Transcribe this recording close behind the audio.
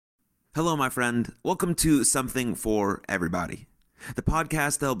Hello, my friend. Welcome to Something for Everybody, the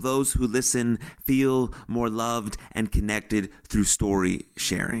podcast to help those who listen feel more loved and connected through story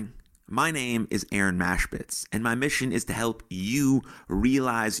sharing. My name is Aaron Mashbitz, and my mission is to help you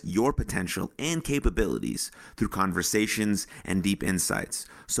realize your potential and capabilities through conversations and deep insights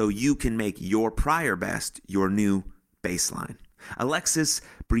so you can make your prior best your new baseline. Alexis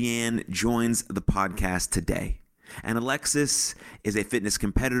Brieann joins the podcast today. And Alexis is a fitness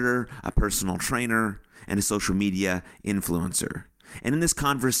competitor, a personal trainer, and a social media influencer. And in this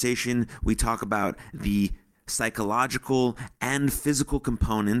conversation, we talk about the psychological and physical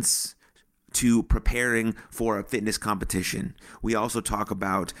components to preparing for a fitness competition. We also talk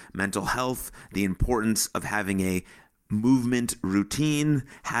about mental health, the importance of having a movement routine,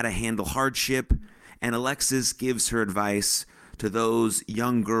 how to handle hardship, and Alexis gives her advice to those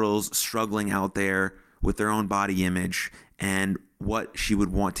young girls struggling out there with their own body image and what she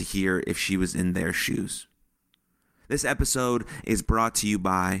would want to hear if she was in their shoes. This episode is brought to you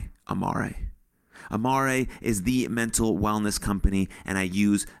by Amare. Amare is the mental wellness company, and I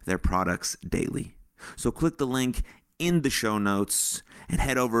use their products daily. So click the link in the show notes and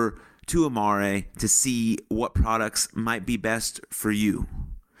head over to Amare to see what products might be best for you.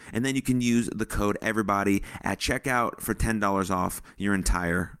 And then you can use the code EVERYBODY at checkout for $10 off your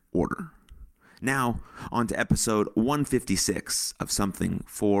entire order. Now, on to episode 156 of Something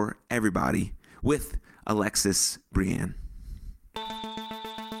for Everybody with Alexis Brieann.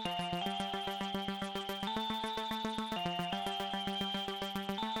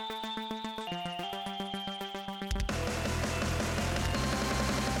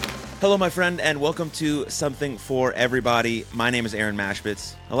 Hello, my friend, and welcome to Something for Everybody. My name is Aaron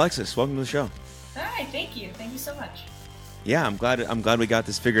Mashbitz. Alexis, welcome to the show. Hi, thank you. Thank you so much. Yeah, I'm glad we got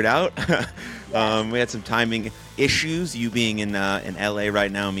this figured out. We had some timing issues, you being in LA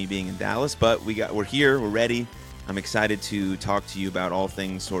right now, me being in Dallas, but we're here, we're ready. I'm excited to talk to you about all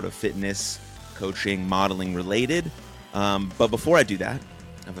things sort of fitness, coaching, modeling related. But before I do that,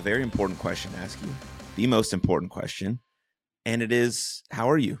 I have a very important question to ask you. The most important question. And it is, how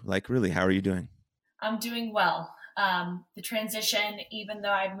are you? Like, really, how are you doing? I'm doing well. The transition, even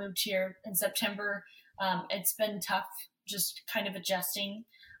though I moved here in September, it's been tough just kind of adjusting,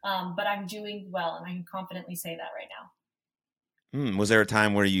 but I'm doing well, and I can confidently say that right now. Was there a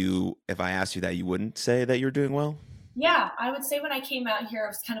time where if I asked you that, you wouldn't say that you're doing well? Yeah, I would say when I came out here, I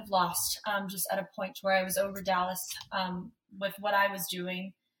was kind of lost, just at a point where I was over Dallas with what I was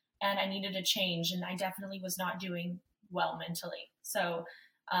doing, and I needed a change, and I definitely was not doing well mentally. So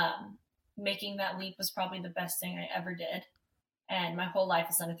making that leap was probably the best thing I ever did, and my whole life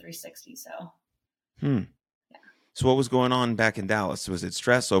is on a 360. So. Yeah. So what was going on back in Dallas? Was it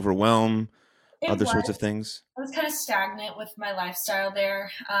stress, overwhelm, other sorts of I things? was kind of stagnant with my lifestyle there.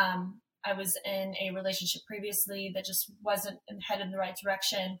 I was in a relationship previously that just wasn't headed in the right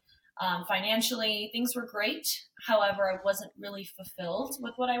direction. Financially, things were great. However, I wasn't really fulfilled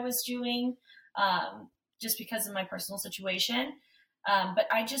with what I was doing, just because of my personal situation. But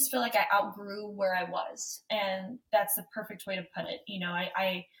I just feel like I outgrew where I was, and that's the perfect way to put it. You know,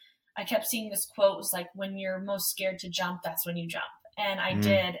 I kept seeing this quote, was like, when you're most scared to jump, that's when you jump. And I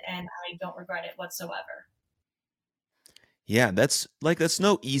did, and I don't regret it whatsoever. Yeah, that's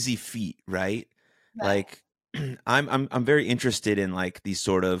no easy feat, right? Right. Like I'm very interested in like these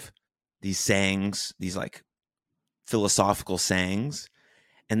sayings, these like philosophical sayings.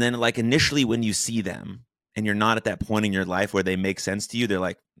 And then like initially when you see them and you're not at that point in your life where they make sense to you, they're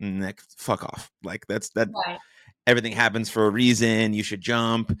like, fuck off. Like that Right. everything happens for a reason. You should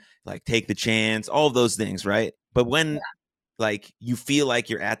jump, like take the chance, all of those things, right? But when like you feel like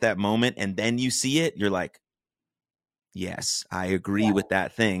you're at that moment and then you see it, you're like, yes, I agree with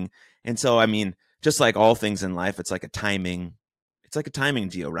that thing. And so, I mean, just like all things in life, it's like a timing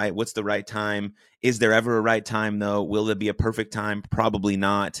deal, right? What's the right time? Is there ever a right time though? Will there be a perfect time? Probably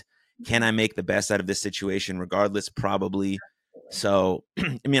not. Can I make the best out of this situation regardless? Probably. So,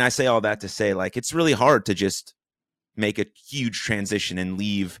 I mean, I say all that to say like, it's really hard to just make a huge transition and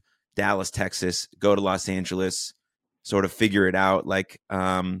leave Dallas, Texas, go to Los Angeles, sort of figure it out. Like,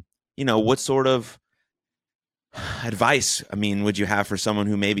 what sort of advice, I mean, would you have for someone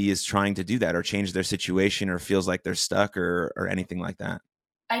who maybe is trying to do that or change their situation or feels like they're stuck or anything like that?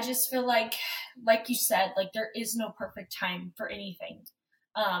 I just feel like you said, like there is no perfect time for anything.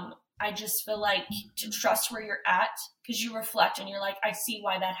 I just feel like to trust where you're at, because you reflect and you're like, I see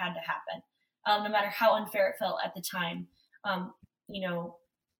why that had to happen. No matter how unfair it felt at the time. Um, you know,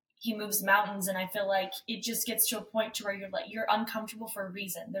 he moves mountains, and I feel like it just gets to a point to where you're uncomfortable for a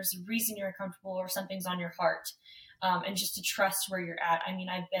reason. There's a reason you're uncomfortable, or something's on your heart. And just to trust where you're at. I mean,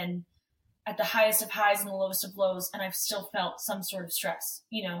 I've been at the highest of highs and the lowest of lows, and I've still felt some sort of stress,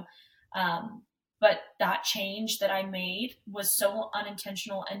 but that change that I made was so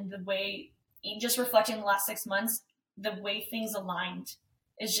unintentional, and the way, just reflecting the last 6 months, the way things aligned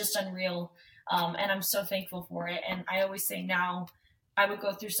is just unreal. And I'm so thankful for it. And I always say now I would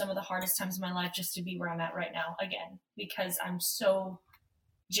go through some of the hardest times of my life just to be where I'm at right now again, because I'm so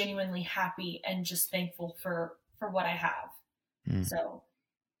genuinely happy and just thankful for what I have. So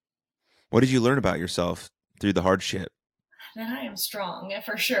what did you learn about yourself through the hardship? that I am strong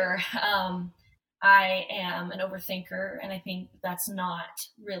for sure. I am an overthinker, and I think that's not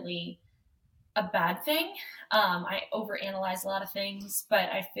really a bad thing. I overanalyze a lot of things, but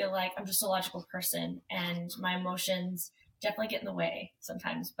I feel like I'm just a logical person, and my emotions definitely get in the way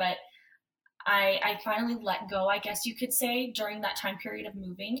sometimes. But I finally let go, I guess you could say, during that time period of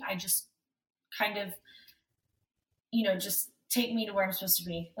moving. I just kind of, just take me to where I'm supposed to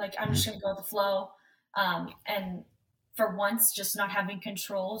be. Like, I'm just going to go with the flow. And for once, just not having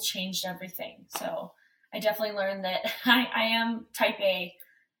control changed everything. So I definitely learned that I am type A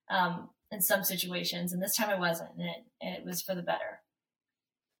in some situations, and this time I wasn't, and it was for the better.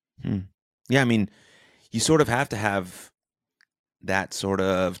 Yeah, I mean, you sort of have to have that sort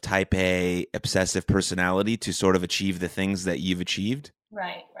of type A obsessive personality to sort of achieve the things that you've achieved.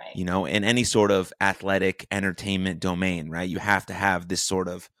 Right. In any sort of athletic entertainment domain, right? You have to have this sort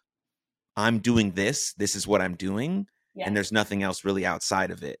of, I'm doing this is what I'm doing, and there's nothing else really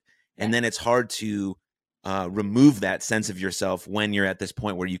outside of it. And then it's hard to remove that sense of yourself when you're at this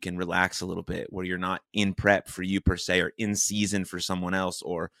point where you can relax a little bit, where you're not in prep for you per se, or in season for someone else,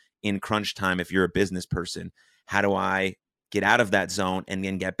 or in crunch time if you're a business person. How do I get out of that zone and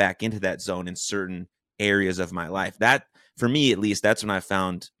then get back into that zone in certain areas of my life? That, for me at least, that's when I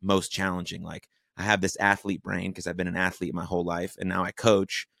found most challenging. Like, I have this athlete brain because I've been an athlete my whole life, and now I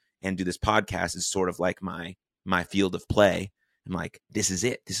coach and do this podcast is sort of like my field of play. I'm like, this is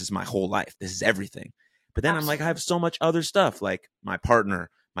it. This is my whole life. This is everything. But then I'm like, I have so much other stuff, like my partner,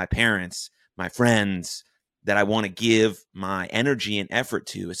 my parents, my friends, that I want to give my energy and effort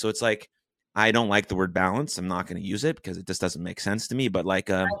to. So it's like, I don't like the word balance. I'm not going to use it because it just doesn't make sense to me. But like,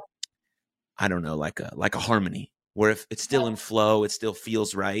 I don't know, like a harmony, where if it's still in flow, it still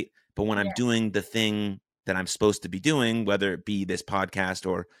feels right. But when I'm doing the thing that I'm supposed to be doing, whether it be this podcast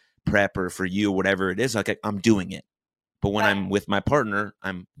or prep or for you, whatever it is, like, I'm doing it. But when I'm with my partner,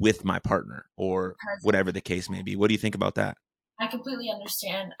 I'm with my partner, or whatever the case may be. What do you think about that? I completely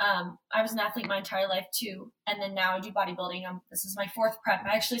understand. I was an athlete my entire life too, and then now I do bodybuilding. This is my fourth prep.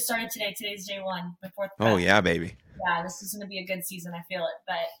 I actually started today. Today's day one, my fourth prep. Oh yeah, baby. Yeah, this is going to be a good season. I feel it,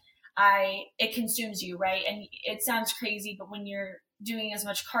 but it consumes you, right? And it sounds crazy, but when you're doing as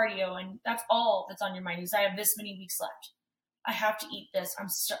much cardio, and that's all that's on your mind, is I have this many weeks left. I have to eat this. I'm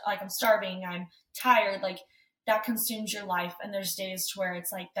starving. I'm tired. Like, that consumes your life. And there's days to where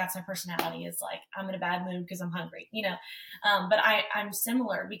it's like, that's my personality. It's like, I'm in a bad mood because I'm hungry, but I'm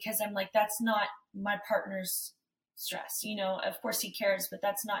similar, because I'm like, that's not my partner's stress. Of course he cares, but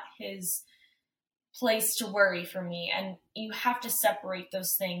that's not his place to worry for me. And you have to separate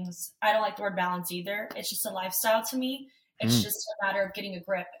those things. I don't like the word balance either. It's just a lifestyle to me. It's just a matter of getting a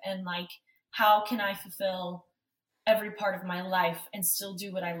grip, and like, how can I fulfill every part of my life and still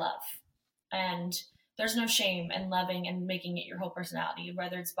do what I love? And there's no shame in loving and making it your whole personality,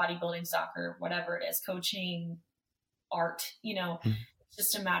 whether it's bodybuilding, soccer, whatever it is, coaching, art, it's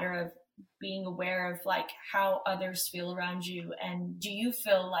just a matter of being aware of like how others feel around you. And do you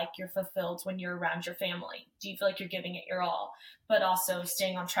feel like you're fulfilled when you're around your family? Do you feel like you're giving it your all, but also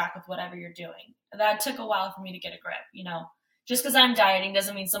staying on track with whatever you're doing? That took a while for me to get a grip, just because I'm dieting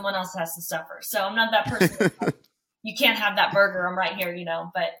doesn't mean someone else has to suffer. So I'm not that person. You can't have that burger. I'm right here,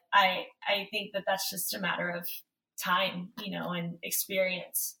 but I think that that's just a matter of time, and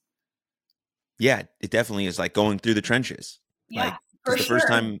experience. Yeah, it definitely is like going through the trenches. Yeah, like, for the sure.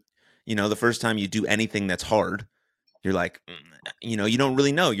 first time you do anything that's hard, you're like, you don't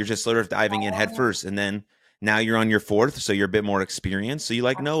really know. You're just sort of diving in head first. And then now you're on your fourth, so you're a bit more experienced. So you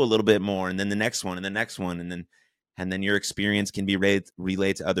know a little bit more, and then the next one, and the next one, and then your experience can be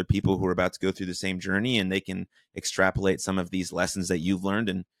relayed to other people who are about to go through the same journey, and they can extrapolate some of these lessons that you've learned,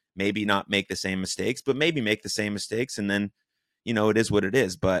 and maybe not make the same mistakes, but maybe make the same mistakes. And then, it is what it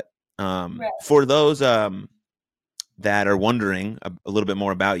is. But for those that are wondering a little bit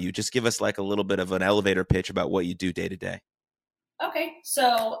more about you, just give us like a little bit of an elevator pitch about what you do day to day. Okay.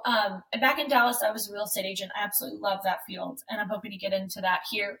 So back in Dallas, I was a real estate agent. I absolutely love that field, and I'm hoping to get into that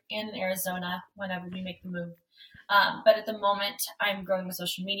here in Arizona whenever we make the move. But at the moment, I'm growing with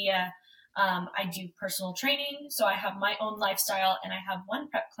social media. I do personal training. So I have my own lifestyle, and I have one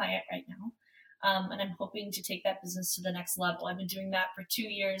prep client right now And I'm hoping to take that business to the next level. I've been doing that for 2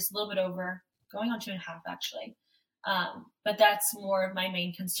 years, a little bit over, going on 2.5 actually. But that's more of my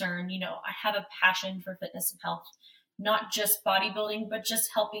main concern. I have a passion for fitness and health, not just bodybuilding, but just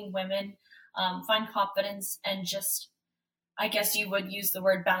helping women find confidence and just, I guess you would use the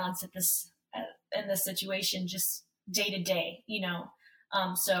word balance in this situation, just day to day,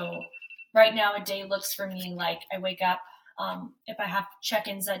 So right now a day looks for me like I wake up. If I have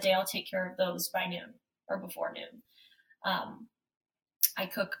check-ins that day, I'll take care of those by noon or before noon. I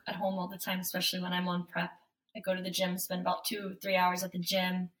cook at home all the time, especially when I'm on prep. I go to the gym, spend about 2-3 hours at the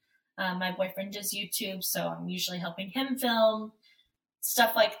gym. My boyfriend does YouTube, so I'm usually helping him film,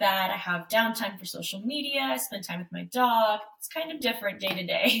 stuff like that. I have downtime for social media. I spend time with my dog. It's kind of different day to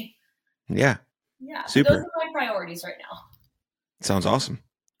day. Yeah. Yeah. Super. Those are my priorities right now. Sounds awesome.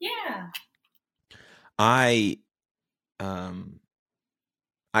 Yeah. I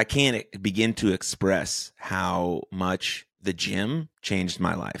can't begin to express how much the gym changed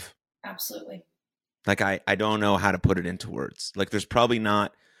my life. Absolutely. Like, I don't know how to put it into words. Like, there's probably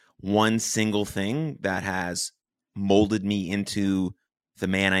not one single thing that has molded me into the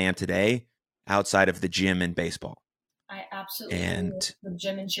man I am today outside of the gym and baseball. I absolutely agree with the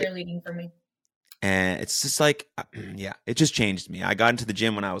gym and cheerleading for me. And it's just like, yeah, it just changed me. I got into the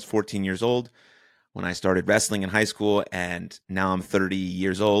gym when I was 14 years old, when I started wrestling in high school, and now I'm 30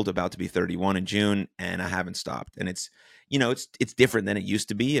 years old, about to be 31 in June, and I haven't stopped. And it's different than it used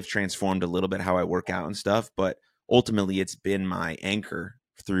to be. I've transformed a little bit how I work out and stuff, but ultimately it's been my anchor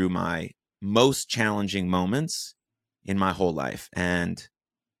through my most challenging moments in my whole life. And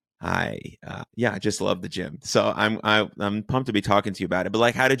I just love the gym. So I'm pumped to be talking to you about it. But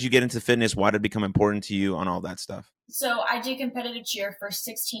like, how did you get into fitness? Why did it become important to you on all that stuff? So I did competitive cheer for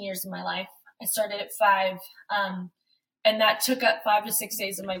 16 years of my life. I started at 5, and that took up 5 to 6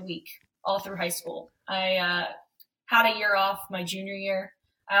 days of my week all through high school. I had a year off my junior year.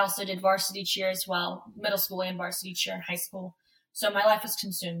 I also did varsity cheer as well, middle school and varsity cheer in high school. So my life was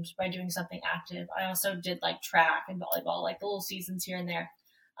consumed by doing something active. I also did like track and volleyball, like the little seasons here and there.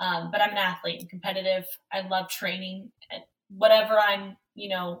 But I'm an athlete and competitive. I love training and whatever I'm,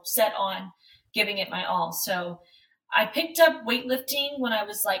 set on, giving it my all. So I picked up weightlifting when I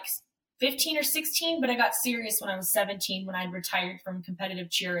was like 15 or 16, but I got serious when I was 17, when I retired from competitive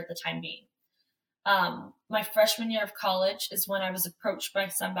cheer at the time being. My freshman year of college is when I was approached by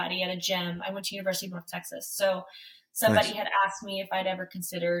somebody at a gym. I went to University of North Texas. So somebody Nice. had asked me if I'd ever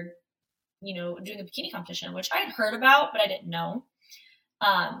considered, doing a bikini competition, which I had heard about, but I didn't know.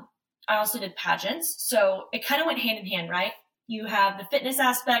 I also did pageants. So it kind of went hand in hand, right? You have the fitness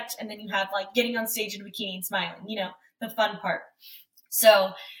aspect, and then you have like getting on stage in a bikini and smiling, the fun part.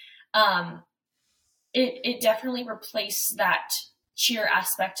 So it definitely replaced that cheer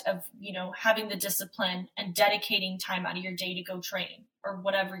aspect of, having the discipline and dedicating time out of your day to go train or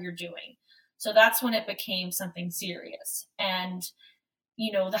whatever you're doing. So that's when it became something serious. And,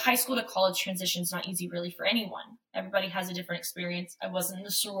 the high school to college transition is not easy really for anyone. Everybody has a different experience. I wasn't in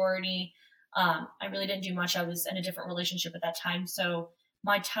the sorority. I really didn't do much. I was in a different relationship at that time. So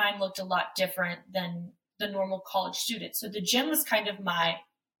my time looked a lot different than the normal college student. So the gym was kind of my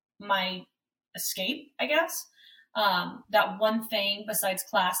escape, I guess. That one thing besides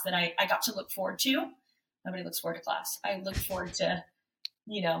class that I got to look forward to. Nobody looks forward to class. I look forward to,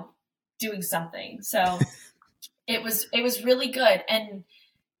 doing something. So it was really good. And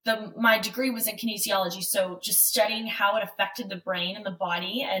my degree was in kinesiology. So just studying how it affected the brain and the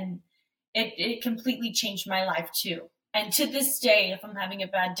body, and it completely changed my life too. And to this day, if I'm having a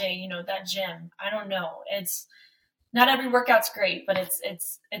bad day, that gym, I don't know. It's not every workout's great, but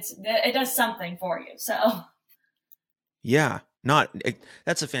it does something for you. So Yeah,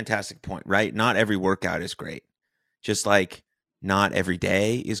 that's a fantastic point, right? Not every workout is great. Just like not every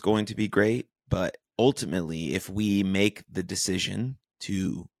day is going to be great, but ultimately, if we make the decision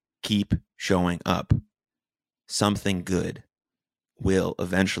to keep showing up, something good will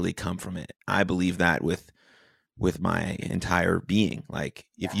eventually come from it. I believe that with my entire being. Like,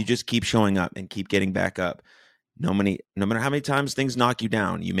 if you just keep showing up and keep getting back up, no matter how many times things knock you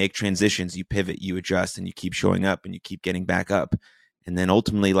down, you make transitions, you pivot, you adjust, and you keep showing up and you keep getting back up. And then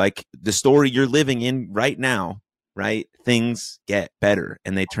ultimately, like the story you're living in right now, right? Things get better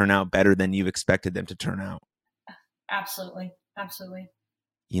and they turn out better than you expected them to turn out. Absolutely. Absolutely.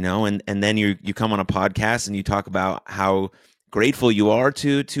 And then you come on a podcast and you talk about how grateful you are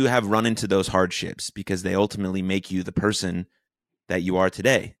to have run into those hardships, because they ultimately make you the person that you are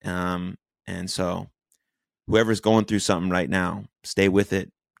today. And so whoever's going through something right now, stay with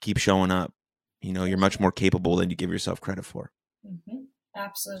it, keep showing up. You're much more capable than you give yourself credit for. Mm-hmm.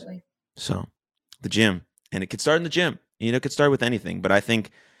 Absolutely. So The gym. And it could start in the gym. It could start with anything. But I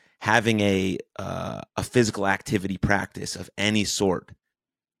think having a physical activity practice of any sort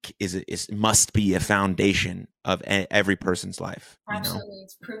must be a foundation of every person's life. Absolutely.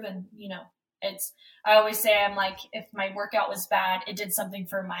 It's proven, I always say, I'm like, if my workout was bad, it did something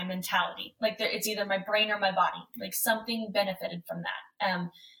for my mentality. Like it's either my brain or my body, like something benefited from that.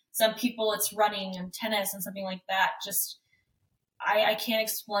 Some people it's running and tennis and something like that. Just, I can't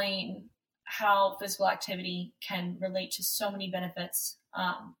explain how physical activity can relate to so many benefits.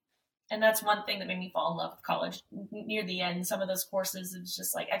 And that's one thing that made me fall in love with college near the end. Some of those courses, it was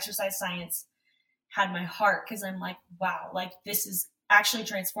just like exercise science had my heart, because I'm like, wow, like this is actually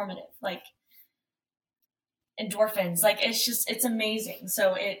transformative. Like endorphins, like it's amazing.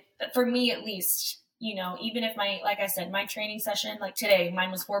 So for me at least, even if like I said, my training session, like today,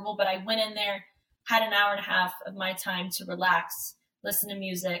 mine was horrible, but I went in there, had an hour and a half of my time to relax, listen to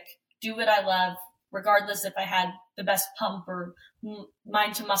music, do what I love, regardless if I had the best pump or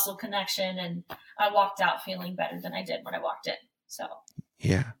mind to muscle connection. And I walked out feeling better than I did when I walked in. So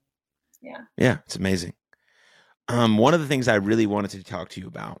yeah, it's amazing. One of the things I really wanted to talk to you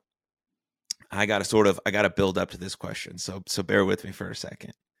about, I got to build up to this question. So bear with me for a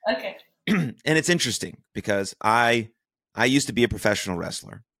second. Okay. And it's interesting because I used to be a professional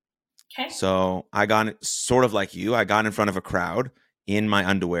wrestler. Okay. So I got, sort of like you, I got in front of a crowd in my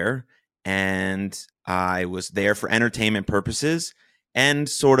underwear, and I was there for entertainment purposes and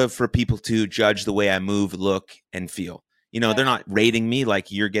sort of for people to judge the way I move, look, and feel. They're not rating me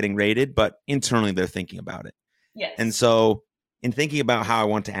like you're getting rated, but internally they're thinking about it. Yes. And so in thinking about how I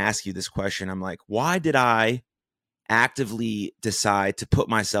want to ask you this question, I'm like, why did I actively decide to put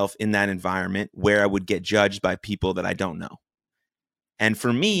myself in that environment where I would get judged by people that I don't know? And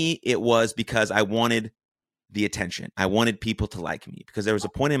for me, it was because I wanted the attention. I wanted people to like me, because there was a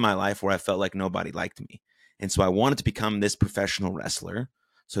point in my life where I felt like nobody liked me. And so I wanted to become this professional wrestler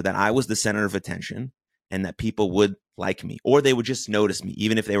so that I was the center of attention and that people would like me, or they would just notice me.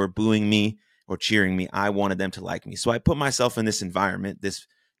 Even if they were booing me or cheering me, I wanted them to like me. So I put myself in this environment, this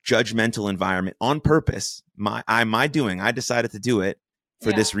judgmental environment, on purpose. I decided to do it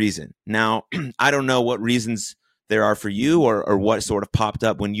for this reason. Now, I don't know what reasons there are for you, or what sort of popped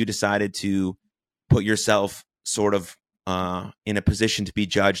up when you decided to put yourself sort of in a position to be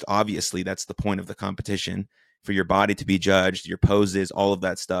judged. Obviously, that's the point of the competition, for your body to be judged, your poses, all of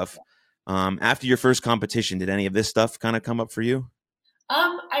that stuff. After your first competition, did any of this stuff kind of come up for you?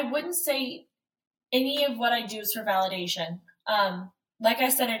 I wouldn't say any of what I do is for validation. Like I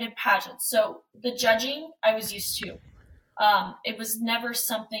said, I did pageants. So the judging I was used to. It was never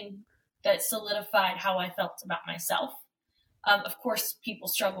something that solidified how I felt about myself. Of course, people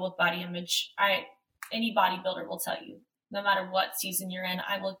struggle with body image. Any bodybuilder will tell you, no matter what season you're in,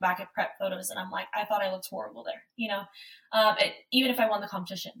 I look back at prep photos and I'm like, I thought I looked horrible there. Even if I won the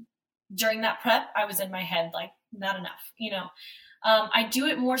competition, during that prep, I was in my head, like, not enough, I do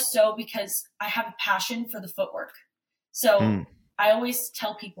it more so because I have a passion for the footwork. So I always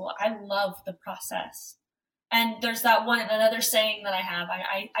tell people I love the process. And there's another saying that I have.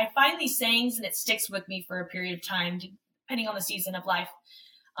 I find these sayings and it sticks with me for a period of time, depending on the season of life.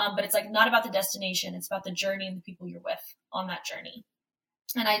 But it's like, not about the destination. It's about the journey and the people you're with on that journey.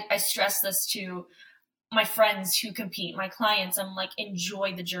 And I stress this to my friends who compete, my clients. I'm like,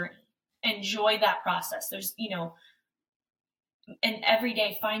 enjoy the journey, enjoy that process. There's, and every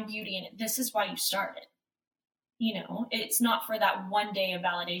day find beauty in it. This is why you started. It's not for that one day of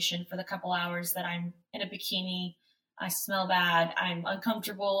validation, for the couple hours that I'm in a bikini, I smell bad, I'm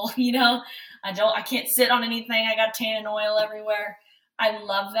uncomfortable, I can't sit on anything, I got tannin oil everywhere. I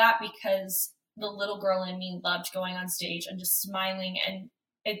love that because the little girl in me loved going on stage and just smiling. And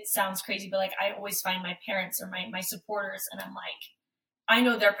it sounds crazy, but like, I always find my parents or my supporters, and I'm like, I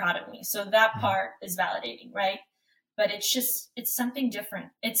know they're proud of me. So that part is validating, right? But it's something different.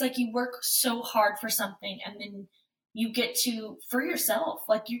 It's like you work so hard for something and then you get to, for yourself,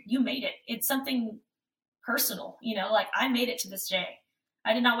 like you made it. It's something personal, like I made it to this day.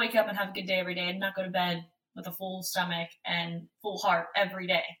 I did not wake up and have a good day every day. I did not go to bed with a full stomach and full heart every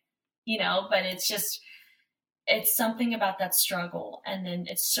day, but it's something about that struggle. And then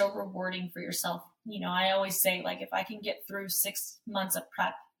it's so rewarding for yourself. I always say, like, if I can get through 6 months of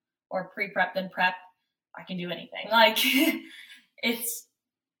prep or pre-prep then prep, I can do anything. Like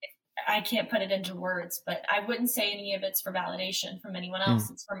I can't put it into words, but I wouldn't say any of it's for validation from anyone else.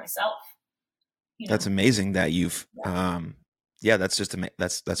 It's for myself. That's amazing that you've, that's just,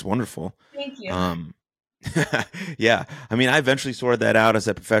 that's wonderful. Thank you. Yeah. I mean, I eventually sorted that out as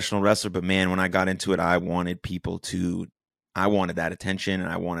a professional wrestler, but man, when I got into it, I wanted that attention and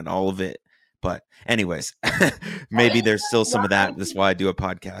I wanted all of it. But anyways, maybe there's still some of that. That's why I do a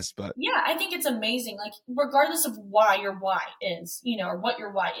podcast. But yeah, I think it's amazing. Like, regardless of why your why is, or what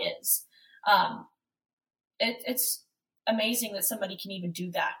your why is, it's amazing that somebody can even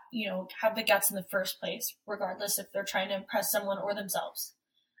do that, have the guts in the first place, regardless if they're trying to impress someone or themselves.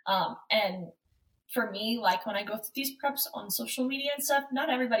 And for me, like when I go through these preps on social media and stuff, not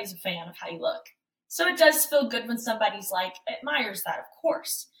everybody's a fan of how you look. So it does feel good when somebody's like admires that, of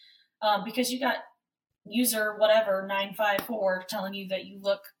course, because you got user whatever 954 telling you that you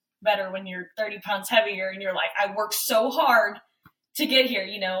look better when you're 30 pounds heavier, and you're like, I worked so hard to get here,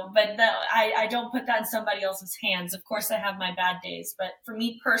 but no, I don't put that in somebody else's hands. Of course I have my bad days, but for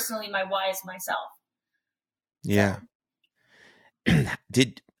me personally, my why is myself. Yeah. So.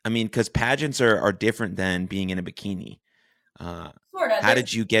 Because pageants are different than being in a bikini. Sort of. How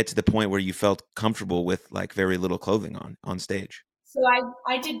did you get to the point where you felt comfortable with like very little clothing on stage? So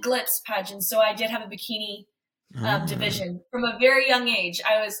I did glitz pageants, so I did have a bikini division from a very young age.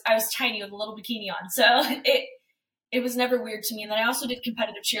 I was tiny with a little bikini on, so it was never weird to me. And then I also did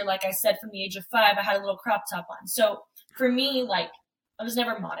competitive cheer, like I said, from the age of 5. I had a little crop top on. So for me, like, I was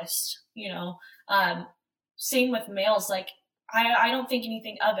never modest, Same with males, like, I don't think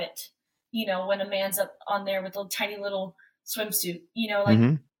anything of it, when a man's up on there with a tiny little swimsuit,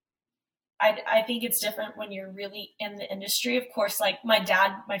 Mm-hmm. I think it's different when you're really in the industry. Of course, like my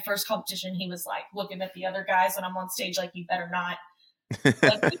dad, my first competition, he was like looking at the other guys when I'm on stage, like, you better not.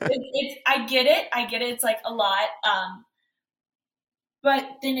 Like, I get it. It's like a lot. But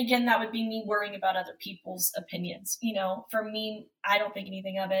then again, that would be me worrying about other people's opinions. For me, I don't think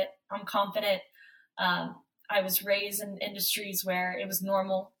anything of it. I'm confident. I was raised in industries where it was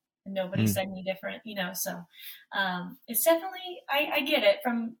normal and nobody said any different, so it's definitely, I get it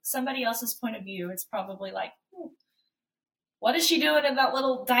from somebody else's point of view. It's probably like, what is she doing in that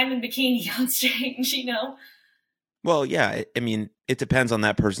little diamond bikini on stage, Well, yeah, it depends on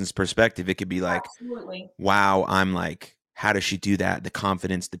that person's perspective. It could be like, absolutely, wow, I'm like, how does she do that? The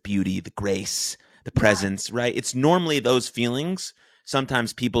confidence, the beauty, the grace, the presence, right? It's normally those feelings.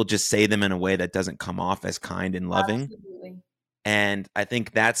 Sometimes people just say them in a way that doesn't come off as kind and loving. Absolutely. And I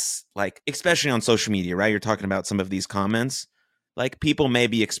think that's like, especially on social media, right? You're talking about some of these comments. Like, people may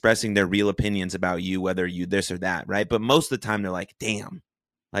be expressing their real opinions about you, whether you this or that, right? But most of the time they're like, damn,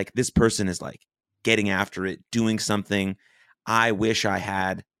 like this person is like getting after it, doing something. I wish I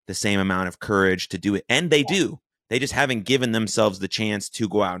had the same amount of courage to do it. And they do. They just haven't given themselves the chance to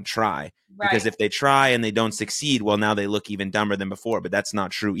go out and try. Right. Because if they try and they don't succeed, well, now they look even dumber than before. But that's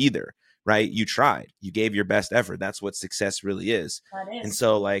not true either, right? You tried. You gave your best effort. That's what success really is. That is. And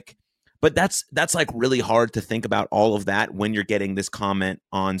so, like, but that's like really hard to think about all of that when you're getting this comment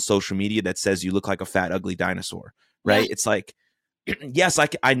on social media that says you look like a fat, ugly dinosaur, right? Yeah. It's like, yes,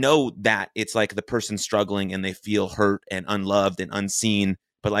 I know that it's like the person struggling and they feel hurt and unloved and unseen.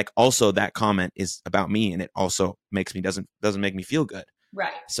 But like, also that comment is about me, and it also makes me doesn't make me feel good.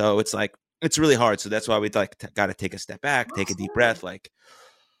 Right. So it's like, it's really hard. So that's why we got to take a step back, take a deep breath. Like,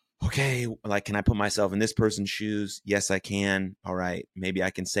 okay, like, can I put myself in this person's shoes? Yes, I can. All right. Maybe I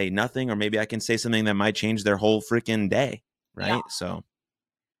can say nothing, or maybe I can say something that might change their whole freaking day. Right. Yeah. So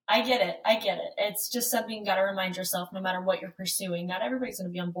I get it. It's just something you got to remind yourself, no matter what you're pursuing, not everybody's going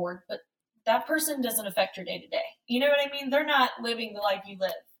to be on board, but that person doesn't affect your day to day. You know what I mean? They're not living the life you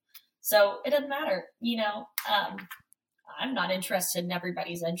live. So it doesn't matter, I'm not interested in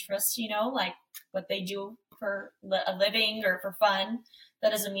everybody's interests, like what they do for a living or for fun.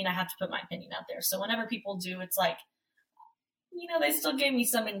 That doesn't mean I have to put my opinion out there. So whenever people do, it's like, they still gave me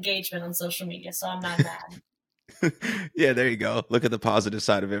some engagement on social media, so I'm not mad. Yeah, there you go. Look at the positive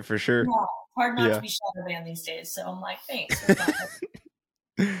side of it for sure. Yeah, hard not to be shadow banned these days. So I'm like, thanks.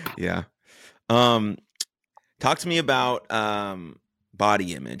 Yeah. Talk to me about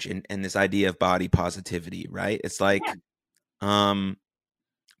body image and this idea of body positivity, right? It's like,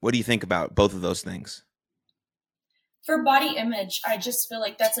 what do you think about both of those things? For body image, I just feel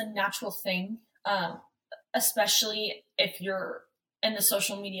like that's a natural thing, especially if you're in the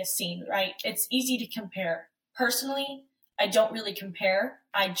social media scene, right? It's easy to compare. Personally, I don't really compare.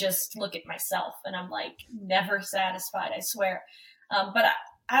 I just look at myself and I'm like never satisfied, I swear. But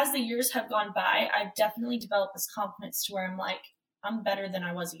as the years have gone by, I've definitely developed this confidence to where I'm like, I'm better than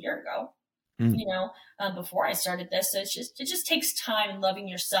I was a year ago, before I started this. So it just takes time and loving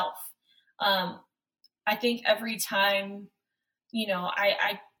yourself. I think every time,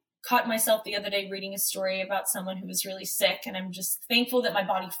 I caught myself the other day reading a story about someone who was really sick, and I'm just thankful that my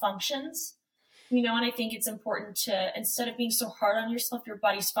body functions, and I think it's important to, instead of being so hard on yourself, your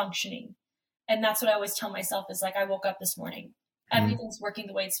body's functioning. And that's what I always tell myself is like, I woke up this morning everything's working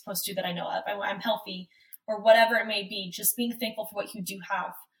the way it's supposed to that I know of. I'm healthy or whatever it may be, just being thankful for what you do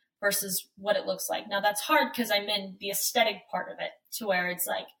have versus what it looks like. Now that's hard because I'm in the aesthetic part of it to where it's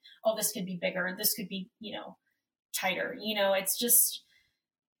like, oh, this could be bigger. This could be, tighter.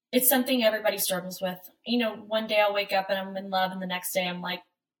 It's something everybody struggles with. One day I'll wake up and I'm in love, and the next day I'm like,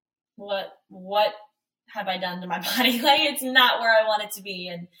 what have I done to my body? Like, it's not where I want it to be.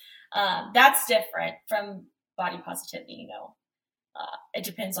 And that's different from body positivity. It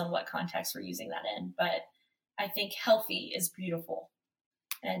depends on what context we're using that in, but I think healthy is beautiful,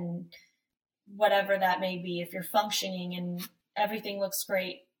 and whatever that may be, if you're functioning and everything looks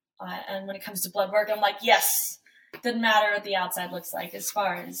great, and when it comes to blood work, I'm like, yes, doesn't matter what the outside looks like as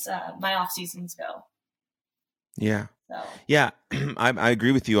far as my off seasons go. Yeah. So. Yeah. I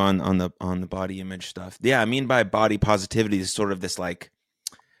agree with you on the body image stuff. Yeah. I mean, by body positivity is sort of this, like,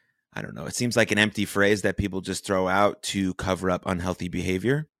 I don't know, it seems like an empty phrase that people just throw out to cover up unhealthy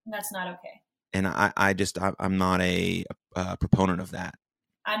behavior. And that's not okay. And I'm not a proponent of that.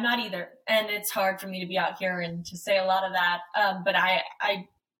 I'm not either. And it's hard for me to be out here and to say a lot of that. But I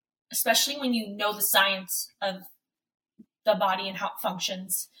especially when you know the science of the body and how it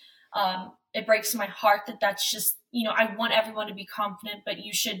functions, it breaks my heart that's just, I want everyone to be confident, but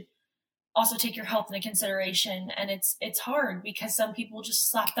you should also take your health into consideration. And it's hard because some people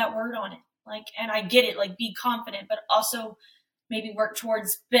just slap that word on it. Like, and I get it, like, be confident, but also maybe work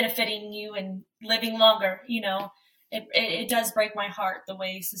towards benefiting you and living longer. It does break my heart the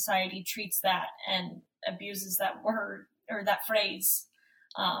way society treats that and abuses that word or that phrase.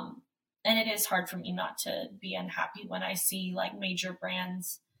 And it is hard for me not to be unhappy when I see, like, major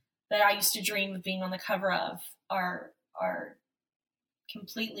brands that I used to dream of being on the cover of are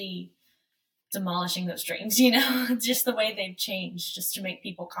completely demolishing those dreams, just the way they've changed just to make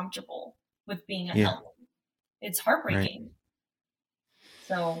people comfortable with being unhealthy. Yeah. It's heartbreaking. Right.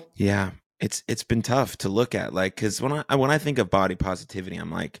 So yeah, it's been tough to look at, like, because when I think of body positivity,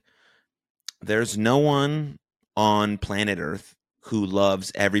 I'm like, there's no one on planet Earth who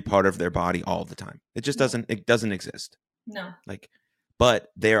loves every part of their body all the time. It just doesn't exist. No. Like, but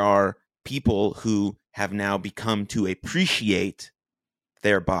there are people who have now become to appreciate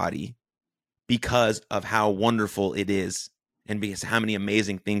their body because of how wonderful it is and because how many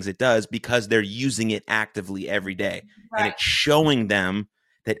amazing things it does, because they're using it actively every day. Right. And it's showing them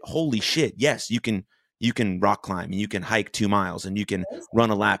that, holy shit, yes, you can rock climb, and you can hike 2 miles, and you can run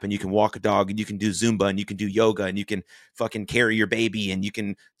a lap, and you can walk a dog, and you can do Zumba, and you can do yoga, and you can fucking carry your baby, and you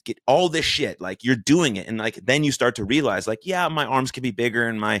can get all this shit. Like, you're doing it. And, like, then you start to realize, like, yeah, my arms can be bigger,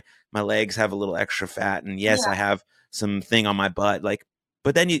 and my legs have a little extra fat, and yes, I have some thing on my butt. Like,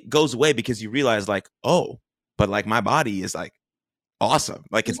 but then it goes away because you realize, like, oh, but, like, my body is, like, awesome.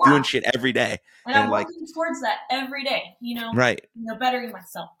 Like, it's doing shit every day. And I'm working towards that every day, right. Bettering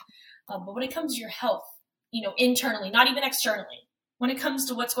myself. But when it comes to your health, internally, not even externally, when it comes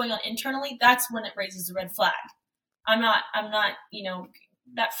to what's going on internally, that's when it raises the red flag. I'm not,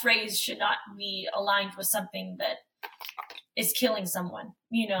 that phrase should not be aligned with something that is killing someone,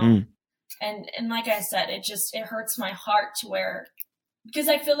 And like I said, it hurts my heart to where, because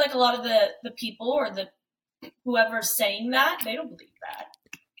I feel like a lot of the people or whoever's saying that, they don't believe that.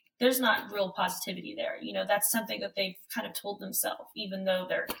 There's not real positivity there. That's something that they've kind of told themselves, even though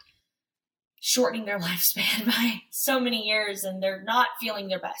they're shortening their lifespan by so many years and they're not feeling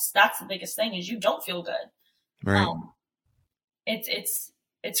their best. That's the biggest thing, is you don't feel good. Right.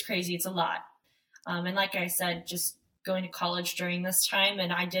 It's crazy. It's a lot. And like I said, just going to college during this time,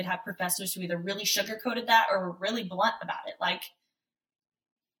 and I did have professors who either really sugarcoated that or were really blunt about it. Like,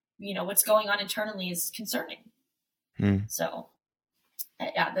 what's going on internally is concerning. So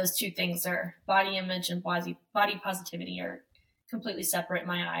yeah, those two things are body image and body positivity are completely separate in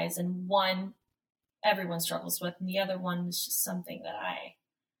my eyes. And one everyone struggles with, and the other one is just something that I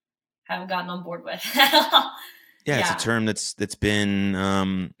haven't gotten on board with. Yeah, it's a term that's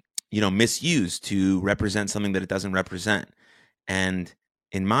been misused to represent something that it doesn't represent. And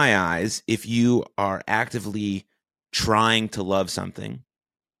in my eyes, if you are actively trying to love something,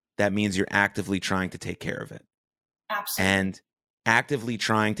 that means you're actively trying to take care of it. Absolutely. And actively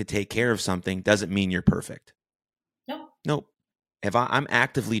trying to take care of something doesn't mean you're perfect. Nope. If I'm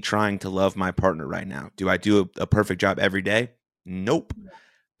actively trying to love my partner right now, do I do a perfect job every day? Nope. Yeah.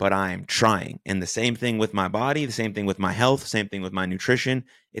 But I am trying. And the same thing with my body, the same thing with my health, same thing with my nutrition.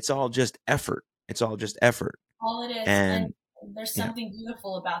 It's all just effort. All it is. And there's something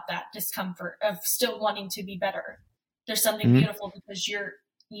beautiful about that discomfort of still wanting to be better. There's something beautiful because you're,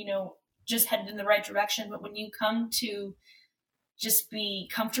 just headed in the right direction. But when you come to just be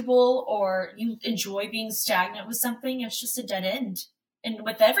comfortable or you enjoy being stagnant with something, it's just a dead end. And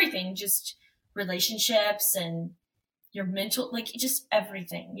with everything, just relationships and your mental, like just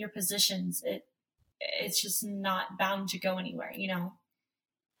everything, your positions, it's just not bound to go anywhere, you know?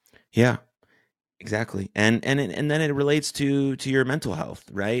 Yeah, exactly. And then it relates to your mental health,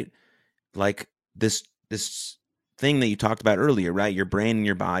 right? Like this thing that you talked about earlier, right? Your brain and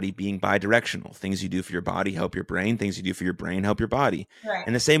your body being bidirectional. Things you do for your body help your brain. Things you do for your brain help your body. Right.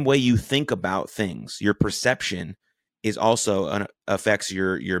 And the same way you think about things, your perception is also affects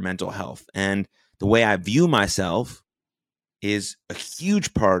your mental health. And the way I view myself is a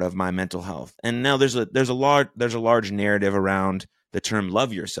huge part of my mental health. And now there's a large narrative around the term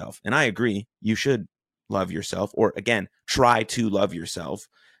love yourself. And I agree, you should love yourself, or again, try to love yourself.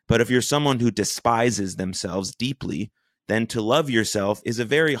 But if you're someone who despises themselves deeply, then to love yourself is a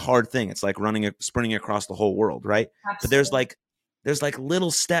very hard thing. It's like sprinting across the whole world, right? But Absolutely. there's like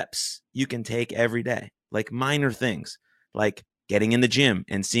little steps you can take every day, like minor things, like getting in the gym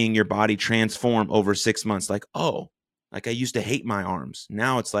and seeing your body transform over 6 months. Like, oh, like I used to hate my arms.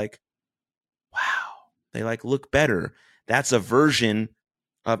 Now it's like, wow, they like look better. That's a version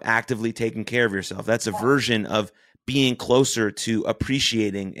of actively taking care of yourself. That's a version of being closer to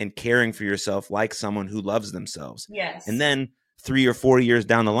appreciating and caring for yourself like someone who loves themselves. Yes. And then 3 or 4 years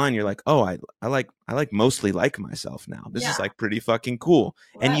down the line, you're like, oh, I like mostly like myself now. This is like pretty fucking cool.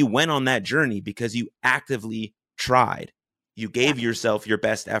 Right. And you went on that journey because you actively tried. You gave yourself your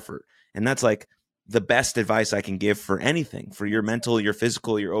best effort. And that's like the best advice I can give for anything, for your mental, your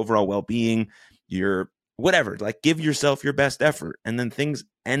physical, your overall well-being, your whatever. Like, give yourself your best effort, and then things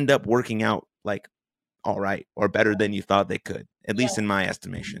end up working out like all right or better than you thought they could, at least in my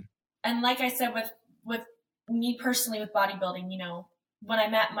estimation. And like I said, with me personally with bodybuilding, you know, when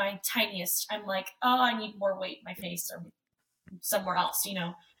I'm at my tiniest, I'm like, oh, I need more weight in my face or somewhere else, you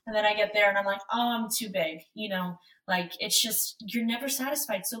know. And then I get there and I'm like, oh, I'm too big, you know. Like, it's just, you're never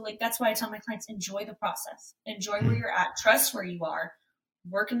satisfied. So like, that's why I tell my clients, enjoy the process, enjoy where you're at, trust where you are,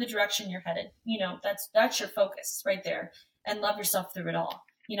 work in the direction you're headed. You know, that's your focus right there, and love yourself through it all.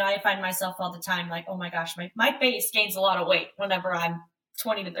 You know, I find myself all the time like, oh my gosh, my face gains a lot of weight whenever I'm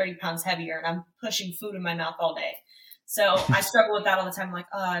 20 to 30 pounds heavier and I'm pushing food in my mouth all day. So I struggle with that all the time. I'm like,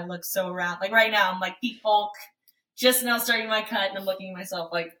 oh, I look so round. Like right now, I'm like peak bulk, just now starting my cut, and I'm looking at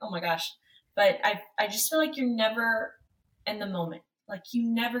myself like, oh my gosh. But I just feel like you're never in the moment. Like, you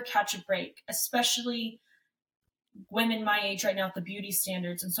never catch a break, especially women my age right now with the beauty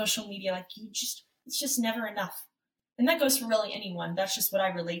standards and social media. Like, it's just never enough. And that goes for really anyone. That's just what I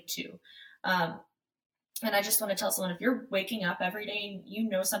relate to. And I just want to tell someone, if you're waking up every day and you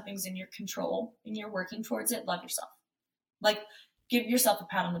know something's in your control and you're working towards it, love yourself. Like, give yourself a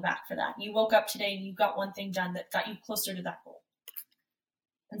pat on the back for that. You woke up today and you got one thing done that got you closer to that goal.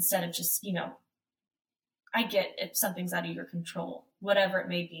 Instead of just, you know, I get if something's out of your control, whatever it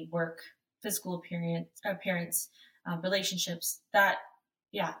may be, work, physical appearance, relationships,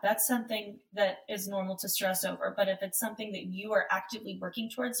 that's something that is normal to stress over. But if it's something that you are actively working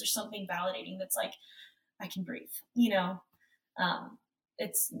towards, there's something validating that's like, I can breathe, you know,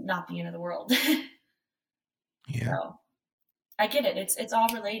 it's not the end of the world. Yeah. So I get it. It's all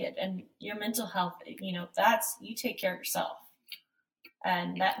related. And your mental health, you know, you take care of yourself,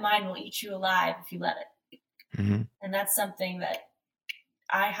 and that mind will eat you alive if you let it. Mm-hmm. And that's something that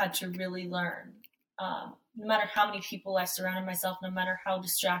I had to really learn. No matter how many people I surrounded myself, no matter how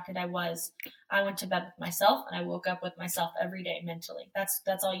distracted I was, I went to bed with myself and I woke up with myself every day mentally. That's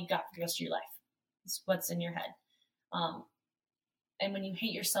all you got for the rest of your life. It's what's in your head. And when you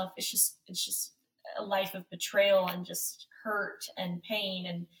hate yourself, it's just a life of betrayal and just hurt and pain,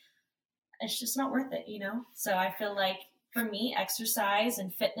 and it's just not worth it, you know? So I feel like for me, exercise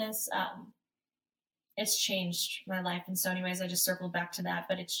and fitness, it's changed my life in so many ways. I just circled back to that,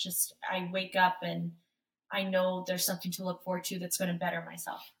 but it's just, I wake up and I know there's something to look forward to that's going to better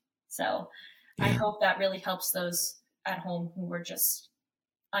myself. So I hope that really helps those at home who were just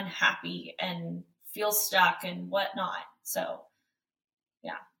unhappy and feel stuck and whatnot. So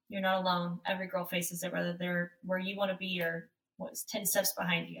yeah, you're not alone. Every girl faces it, whether they're where you want to be or what's 10 steps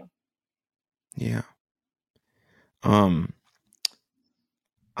behind you. Yeah. I'm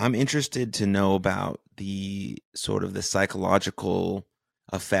interested to know about the sort of the psychological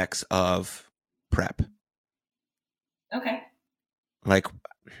effects of prep. Okay. Like,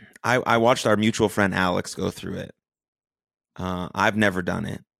 I watched our mutual friend Alex go through it. I've never done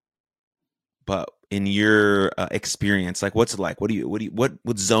it, but in your experience, like, what's it like?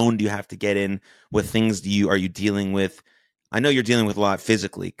 What zone do you have to get in? What things are you dealing with I know you're dealing with a lot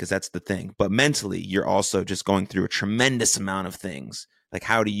physically because that's the thing, but mentally you're also just going through a tremendous amount of things. Like,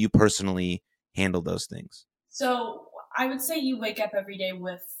 how do you personally handle those things? So I would say you wake up every day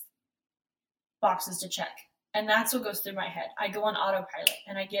with boxes to check. And that's what goes through my head. I go on autopilot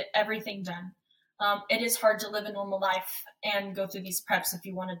and I get everything done. It is hard to live a normal life and go through these preps if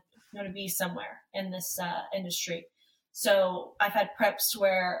you want to be somewhere in this industry. So I've had preps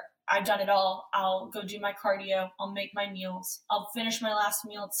where I've done it all. I'll go do my cardio. I'll make my meals. I'll finish my last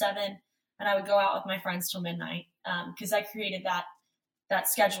meal at 7, and I would go out with my friends till midnight because I created that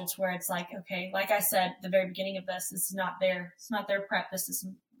schedule to where it's like, okay, like I said, at the very beginning of this is not their prep. This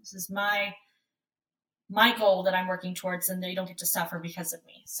is my goal that I'm working towards, and they don't get to suffer because of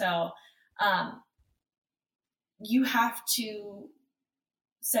me. So you have to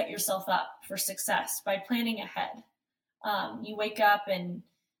set yourself up for success by planning ahead. You wake up and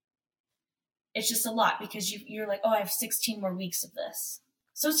it's just a lot because you're like, oh, I have 16 more weeks of this.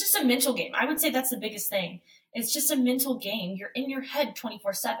 So it's just a mental game. I would say that's the biggest thing. It's just a mental game. You're in your head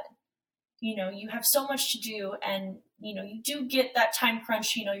 24/7. You have so much to do, and, you do get that time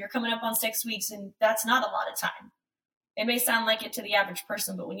crunch. You're coming up on 6 weeks, and that's not a lot of time. It may sound like it to the average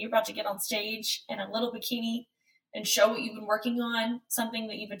person, but when you're about to get on stage in a little bikini and show what you've been working on, something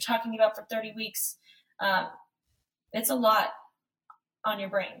that you've been talking about for 30 weeks, it's a lot on your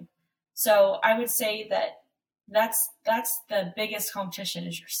brain. So I would say that's the biggest competition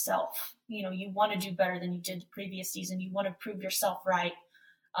is yourself. You want to do better than you did the previous season. You want to prove yourself right,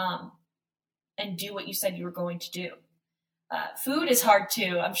 and do what you said you were going to do. Food is hard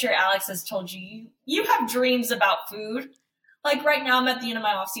too. I'm sure Alex has told you have dreams about food. Like right now I'm at the end of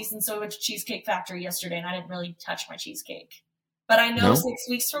my off season, so I went to Cheesecake Factory yesterday and I didn't really touch my cheesecake. But I know 6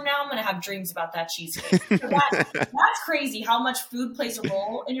 weeks from now I'm going to have dreams about that cheesecake. So that's crazy how much food plays a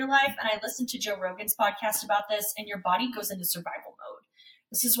role in your life. And I listened to Joe Rogan's podcast about this, and your body goes into survival mode.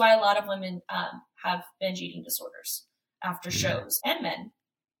 This is why a lot of women have binge eating disorders after shows, and men,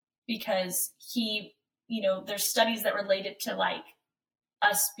 because there's studies that relate it to like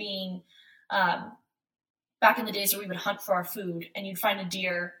us being back in the days where we would hunt for our food and you'd find a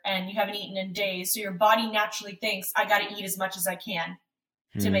deer and you haven't eaten in days. So your body naturally thinks, I got to eat as much as I can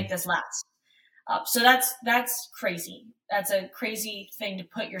to make this last. So that's crazy. That's a crazy thing to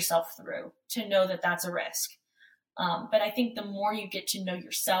put yourself through, to know that that's a risk. But I think the more you get to know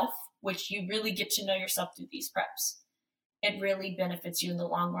yourself, which you really get to know yourself through these preps, it really benefits you in the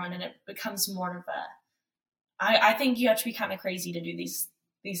long run. And it becomes more of I think you have to be kind of crazy to do these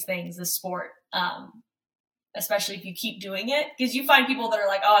things, this sport, especially if you keep doing it, because you find people that are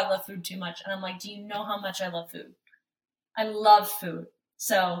like, oh, I love food too much. And I'm like, do you know how much I love food? I love food.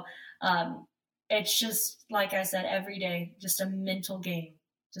 So it's just, like I said, every day, just a mental game.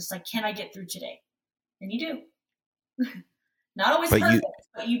 Just like, can I get through today? And you do. Not always perfect,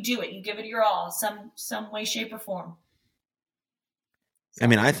 but you do it. You give it your all, some way, shape, or form. I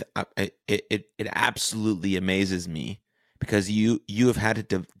mean, it absolutely amazes me because you have had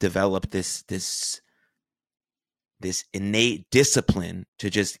to develop this innate discipline to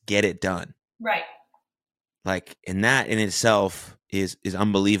just get it done. Right. Like, and that in itself is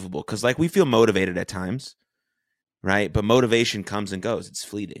unbelievable, because like we feel motivated at times, right? But motivation comes and goes. It's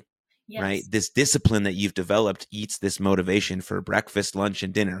fleeting. Yes. Right? This discipline that you've developed eats this motivation for breakfast, lunch,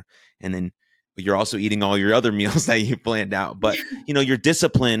 and dinner, and then you're also eating all your other meals that you planned out. But your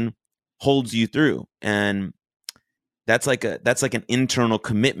discipline holds you through, and that's like an internal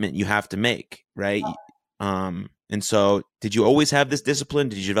commitment you have to make, right? And so, did you always have this discipline?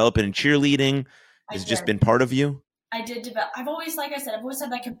 Did you develop it in cheerleading? Has it just been part of you? I did develop. Like I said, I've always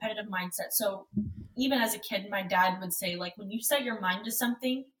had that competitive mindset. So even as a kid, my dad would say, like, when you set your mind to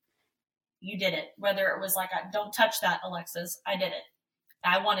something, you did it. Whether it was like, don't touch that, Alexis, I did it.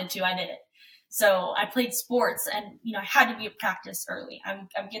 I wanted to, I did it. So I played sports, and, I had to be at practice early. I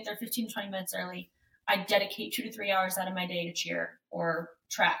would get there 15 to 20 minutes early. I'd dedicate 2 to 3 hours out of my day to cheer or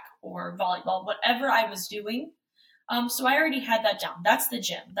track or volleyball, whatever I was doing. So I already had that down. That's the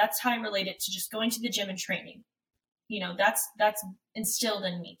gym. That's how I relate it to just going to the gym and training. That's instilled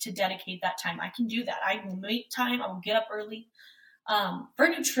in me to dedicate that time. I can do that. I will make time. I will get up early. For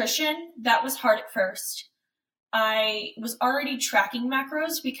nutrition, that was hard at first. I was already tracking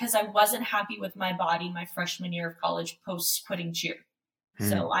macros because I wasn't happy with my body my freshman year of college post quitting cheer.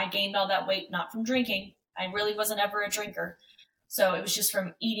 So I gained all that weight, not from drinking. I really wasn't ever a drinker. So it was just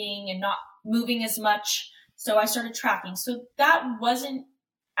from eating and not moving as much. So I started tracking. So that wasn't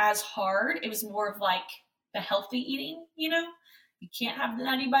as hard. It was more of like the healthy eating, You can't have the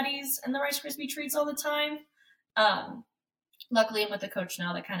Nutty Buddies and the Rice Krispie treats all the time. luckily I'm with a coach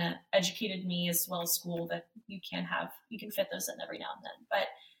now that kind of educated me, as well as school, that you can fit those in every now and then. But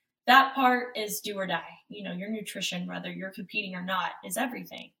that part is do or die. Your nutrition, whether you're competing or not, is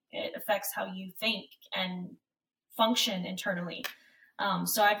everything. It affects how you think and function internally.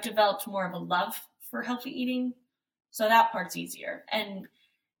 So I've developed more of a love for healthy eating. So that part's easier. And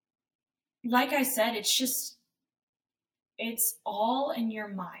like I said, it's all in your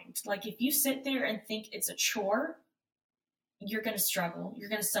mind. Like if you sit there and think it's a chore, you're going to struggle, you're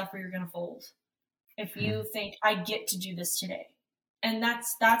going to suffer, you're going to fold. If you think I get to do this today. And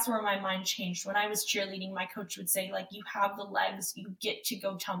that's where my mind changed. When I was cheerleading, my coach would say, like, you have the legs, you get to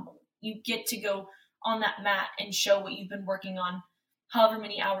go tumble. You get to go on that mat and show what you've been working on however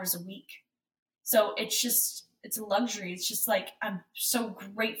many hours a week. So it's a luxury. It's just like, I'm so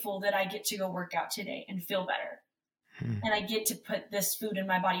grateful that I get to go work out today and feel better. And I get to put this food in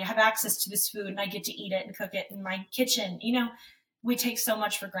my body. I have access to this food and I get to eat it and cook it in my kitchen. We take so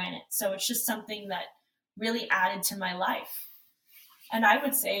much for granted. So it's just something that really added to my life. And I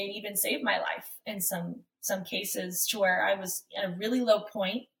would say it even saved my life in some cases, to where I was at a really low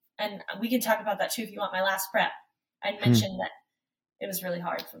point. And we can talk about that too if you want. My last prep, I mentioned that it was really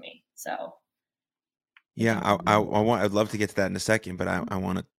hard for me. So yeah, I'd love to get to that in a second, but I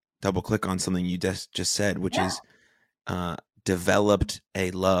want to double click on something you just said, which is developed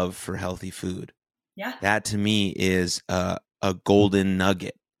a love for healthy food. Yeah, that to me is a golden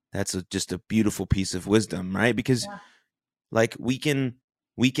nugget. That's just a beautiful piece of wisdom, right? Because like we can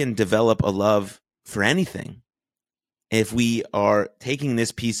develop a love for anything if we are taking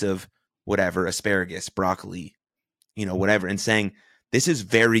this piece of whatever, asparagus, broccoli, whatever, and saying, this is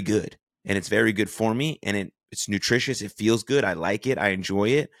very good and it's very good for me and it's nutritious, it feels good, I like it, I enjoy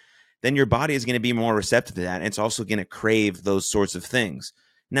it, then your body is going to be more receptive to that. And it's also going to crave those sorts of things.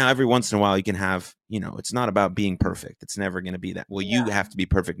 Now, every once in a while you can have, it's not about being perfect. It's never going to be that. Well, you have to be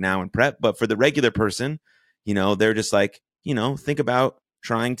perfect now in prep, but for the regular person, they're just like, think about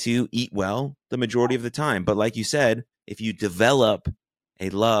trying to eat well the majority of the time. But like you said, if you develop a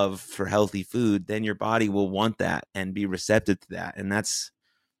love for healthy food, then your body will want that and be receptive to that. And that's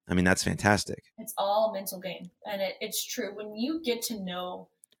fantastic. It's all a mental game. And it's true. When you get to know,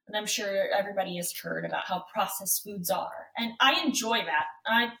 and I'm sure everybody has heard about how processed foods are, and I enjoy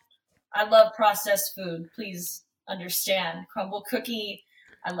that. I love processed food. Please understand. Crumble cookie.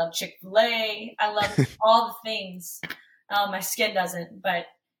 I love Chick-fil-A. I love all the things. My skin doesn't, but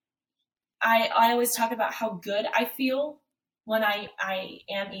I always talk about how good I feel when I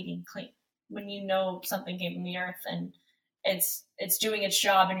am eating clean. When something came from the earth and it's doing its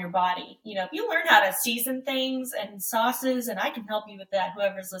job in your body. If you learn how to season things and sauces, and I can help you with that,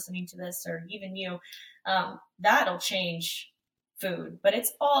 whoever's listening to this, or even you, that'll change food. But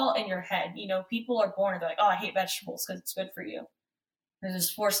it's all in your head. People are born and they're like, oh, I hate vegetables because it's good for you. It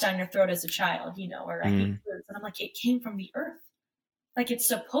was forced down your throat as a child, or I hate foods. And I'm like, it came from the earth. Like, it's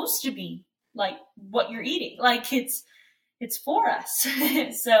supposed to be like what you're eating. Like, it's for us.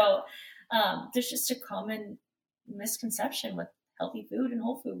 So there's just a common misconception with healthy food and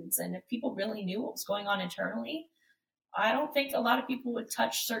whole foods. And if people really knew what was going on internally, I don't think a lot of people would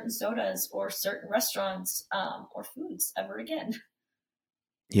touch certain sodas or certain restaurants or foods ever again.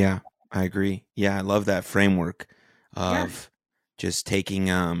 Yeah, I agree. Yeah, I love that framework of just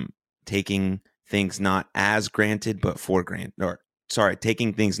taking things not as granted but for granted, or sorry,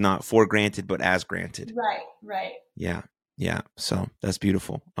 taking things not for granted but as granted. Right. Yeah. So that's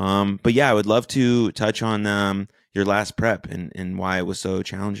beautiful. But yeah, I would love to touch on your last prep and why it was so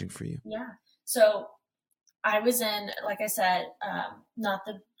challenging for you. Yeah. So I was in, like I said, not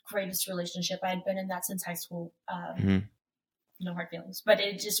the greatest relationship. I had been in that since high school. No hard feelings, but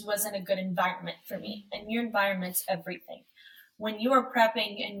it just wasn't a good environment for me. And your environment's everything. When you are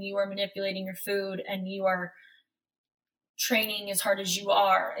prepping and you are manipulating your food and you are training as hard as you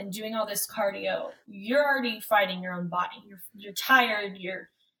are and doing all this cardio, you're already fighting your own body. You're tired. You're,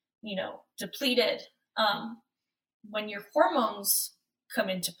 depleted. When your hormones come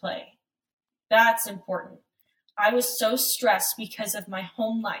into play, that's important. I was so stressed because of my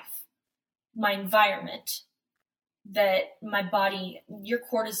home life, my environment, that my body, your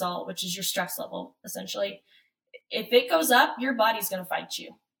cortisol, which is your stress level, essentially, if it goes up, your body's going to fight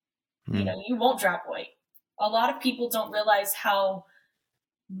you. You won't drop weight. A lot of people don't realize how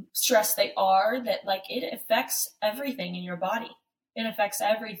stressed they are, that like it affects everything in your body. It affects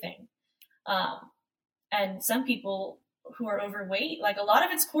everything. And some people who are overweight, like a lot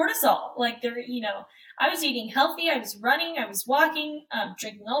of it's cortisol. Like they're, I was eating healthy. I was running, I was walking,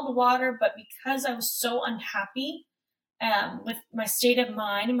 drinking all the water, but because I was so unhappy with my state of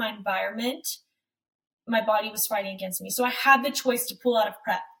mind and my environment, my body was fighting against me. So I had the choice to pull out of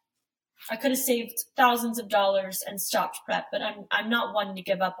prep. I could have saved thousands of dollars and stopped prep, but I'm not one to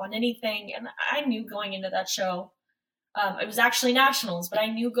give up on anything. And I knew going into that show, it was actually nationals, but I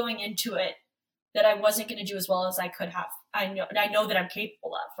knew going into it that I wasn't going to do as well as I could have. I know that I'm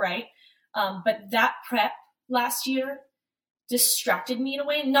capable of, right? But that prep last year distracted me in a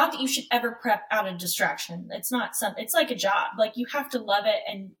way. Not that you should ever prep out of distraction. It's not it's like a job. Like, you have to love it.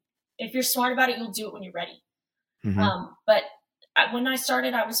 And if you're smart about it, you'll do it when you're ready. But when I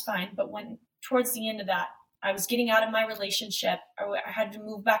started, I was fine. But when towards the end of that, I was getting out of my relationship. I had to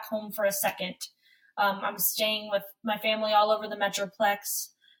move back home for a second. I was staying with my family all over the Metroplex.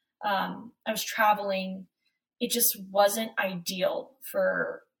 I was traveling. It just wasn't ideal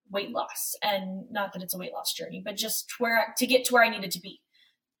for weight loss. And not that it's a weight loss journey, but just to get to where I needed to be.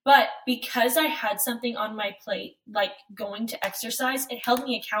 But because I had something on my plate, like going to exercise, it held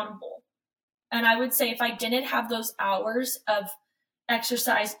me accountable. And I would say if I didn't have those hours of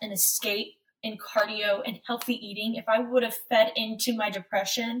exercise and escape and cardio and healthy eating, if I would have fed into my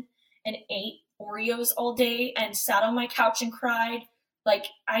depression and ate Oreos all day and sat on my couch and cried, like,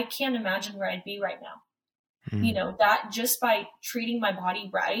 I can't imagine where I'd be right now. That just by treating my body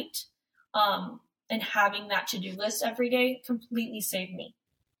right, and having that to-do list every day completely saved me,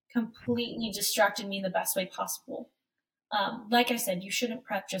 completely distracted me in the best way possible. Like I said, you shouldn't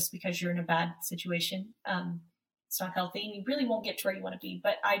prep just because you're in a bad situation. It's not healthy, and you really won't get to where you want to be.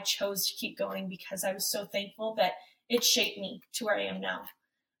 But I chose to keep going because I was so thankful that it shaped me to where I am now.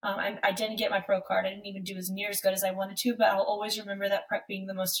 I didn't get my pro card. I didn't even do as near as good as I wanted to, but I'll always remember that prep being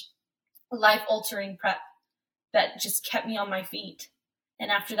the most life-altering prep that just kept me on my feet. And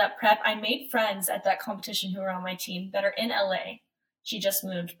after that prep, I made friends at that competition who are on my team that are in LA. She just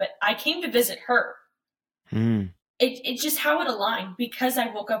moved, but I came to visit her. It's just how it aligned, because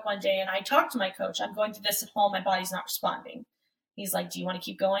I woke up one day and I talked to my coach. I'm going through this at home. My body's not responding. He's like, do you want to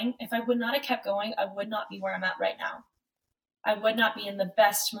keep going? If I would not have kept going, I would not be where I'm at right now. I would not be in the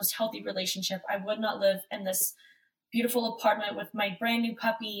best, most healthy relationship. I would not live in this beautiful apartment with my brand new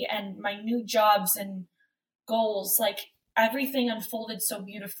puppy and my new jobs and goals. Like, everything unfolded so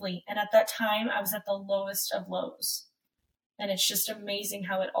beautifully. And at that time, I was at the lowest of lows. And it's just amazing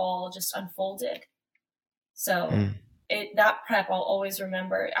how it all just unfolded. So that prep, I'll always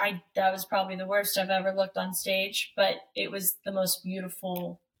remember. That was probably the worst I've ever looked on stage, but it was the most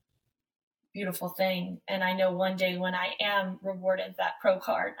beautiful, beautiful thing. And I know one day when I am rewarded that pro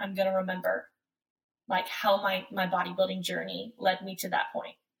card, I'm going to remember like how my bodybuilding journey led me to that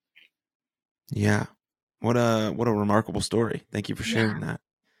point. Yeah. What a remarkable story. Thank you for sharing that.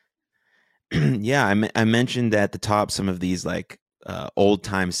 Yeah. I mentioned at the top some of these like old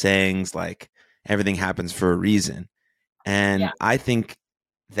time sayings, like everything happens for a reason. And I think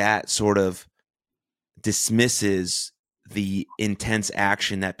that sort of dismisses the intense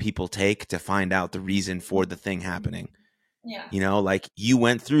action that people take to find out the reason for the thing happening. Yeah. Like, you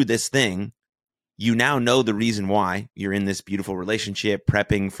went through this thing. You now know the reason why you're in this beautiful relationship,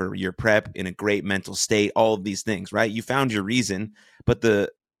 prepping for your prep in a great mental state, all of these things, right? You found your reason, but the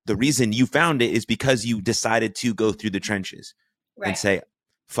reason you found it is because you decided to go through the trenches and say,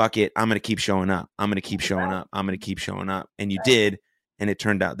 fuck it, I'm going to keep showing up. I'm going to keep showing up. I'm going to keep showing up. And you did, and it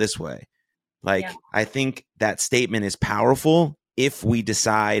turned out this way. Like, I think that statement is powerful if we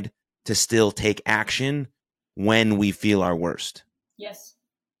decide to still take action when we feel our worst. Yes.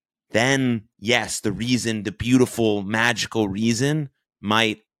 Then, yes, the reason, the beautiful, magical reason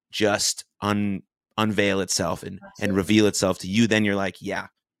might just unveil itself and reveal itself to you. Then you're like, yeah,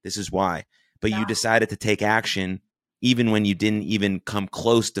 this is why. But you decided to take action even when you didn't even come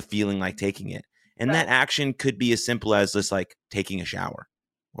close to feeling like taking it. And that action could be as simple as just like taking a shower,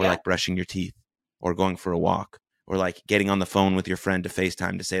 or like brushing your teeth, or going for a walk, or like getting on the phone with your friend to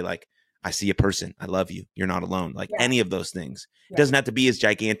FaceTime to say like, I see a person. I love you. You're not alone. Like any of those things. It doesn't have to be as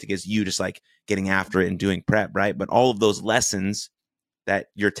gigantic as you just like getting after it and doing prep, right? But all of those lessons that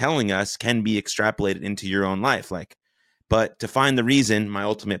you're telling us can be extrapolated into your own life. Like, but to find the reason, my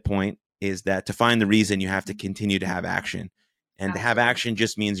ultimate point is that to find the reason, you have to continue to have action. And to have action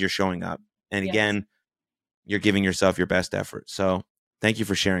just means you're showing up. And again, you're giving yourself your best effort. So thank you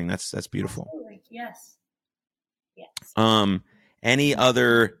for sharing. That's beautiful. Absolutely. Yes. Yes. Any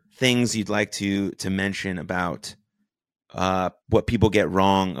other things you'd like to mention about what people get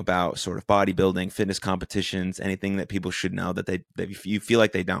wrong about sort of bodybuilding, fitness competitions, anything that people should know that you feel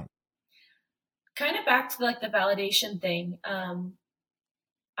like they don't? Kind of back to like the validation thing.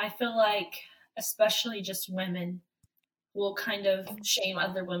 I feel like especially just women will kind of shame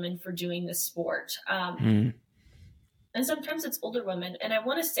other women for doing this sport. And sometimes it's older women. And I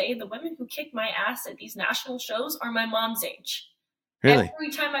want to say the women who kick my ass at these national shows are my mom's age. Really? Every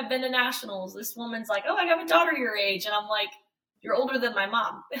time I've been to nationals, this woman's like, oh, I have a daughter your age. And I'm like, you're older than my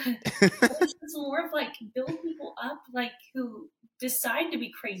mom. It's more of like build people up, like who decide to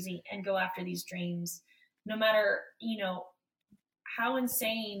be crazy and go after these dreams, no matter, how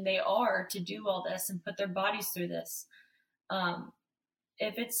insane they are to do all this and put their bodies through this.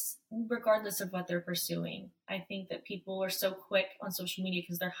 If it's regardless of what they're pursuing, I think that people are so quick on social media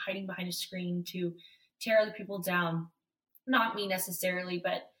because they're hiding behind a screen to tear other people down. Not me necessarily,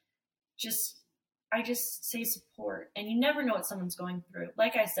 but I just say support. And you never know what someone's going through.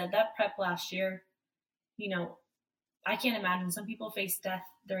 Like I said, that prep last year, I can't imagine some people face death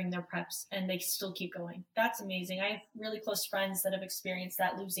during their preps and they still keep going. That's amazing. I have really close friends that have experienced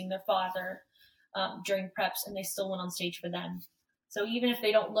that, losing their father during preps, and they still went on stage for them. So even if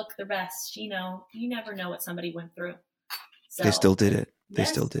they don't look the best, you never know what somebody went through. So, they still did it. They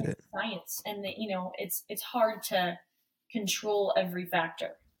yes, still did it. Science. And, it's hard to control every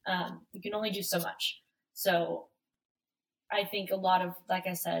factor. You can only do so much. So I think a lot of, like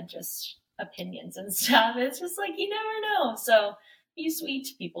I said, just opinions and stuff. It's just like, you never know. So be sweet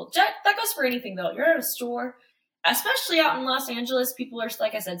to people. That goes for anything, though. You're at a store, especially out in Los Angeles. People are,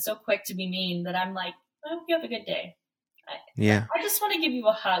 like I said, so quick to be mean that I'm like, I hope you have a good day. I just want to give you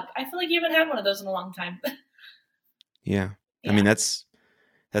a hug. I feel like you haven't had one of those in a long time. Yeah. I mean, that's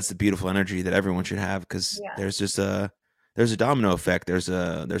the beautiful energy that everyone should have, because there's just there's a domino effect. There's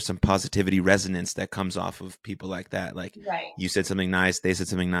some positivity resonance that comes off of people like that. Like you said something nice, they said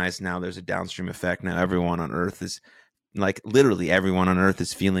something nice. Now there's a downstream effect. Now everyone on earth is, like, literally everyone on earth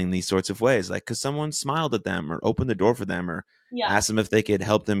is feeling these sorts of ways. Like, because someone smiled at them or opened the door for them or asked them if they could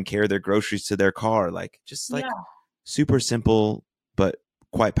help them carry their groceries to their car. Like, just like super simple, but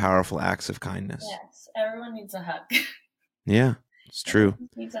quite powerful acts of kindness. Yes. Everyone needs a hug. Yeah, it's true. Everyone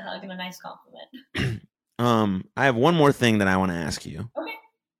needs a hug and a nice compliment. I have one more thing that I want to ask you. Okay.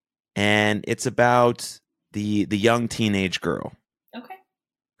 And it's about the young teenage girl. Okay.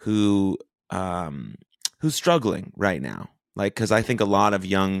 Who's struggling right now. Like, because I think a lot of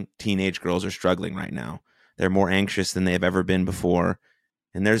young teenage girls are struggling right now. They're more anxious than they've ever been before.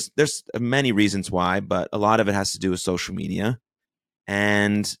 And there's many reasons why, but a lot of it has to do with social media.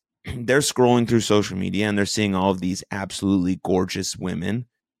 And they're scrolling through social media and they're seeing all of these absolutely gorgeous women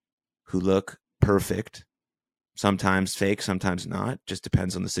who look perfect, sometimes fake, sometimes not, just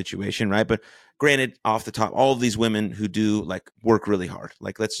depends on the situation, right? But granted, off the top, all of these women who do like work really hard,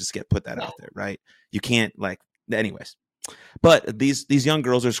 like, let's just put that out there, right? You can't, like, anyways. But these young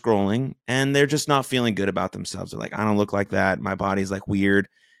girls are scrolling and they're just not feeling good about themselves. They're like, I don't look like that. My body's like weird.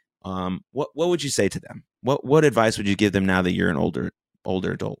 What would you say to them? What advice would you give them now that you're an older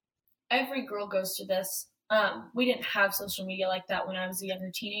adult? Every girl goes through this. We didn't have social media like that when I was a younger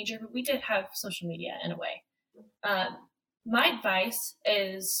teenager, but we did have social media in a way. My advice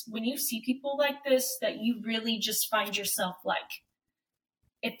is, when you see people like this that you really just find yourself like,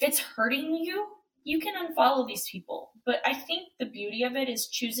 if it's hurting you, you can unfollow these people. But I think the beauty of it is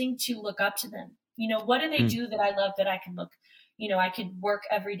choosing to look up to them. What do they do that I love that I can I could work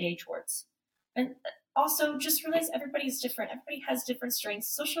every day towards? And also just realize everybody's different. Everybody has different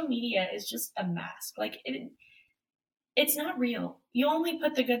strengths. Social media is just a mask. Like, it's not real. You only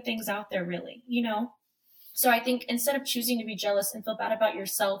put the good things out there, really, So I think instead of choosing to be jealous and feel bad about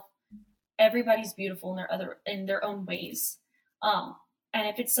yourself, everybody's beautiful in their own ways. And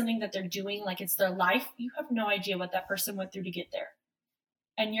if it's something that they're doing, like it's their life, you have no idea what that person went through to get there.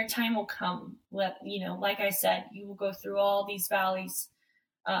 And your time will come. Like I said, you will go through all these valleys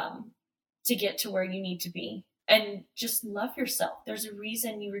to get to where you need to be. And just love yourself. There's a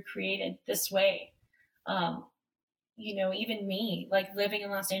reason you were created this way. Even me, like living in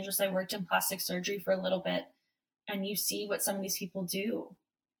Los Angeles, I worked in plastic surgery for a little bit, and you see what some of these people do.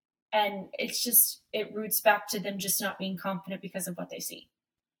 And it roots back to them just not being confident because of what they see.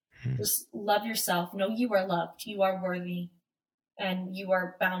 Just love yourself. Know you are loved. You are worthy, and you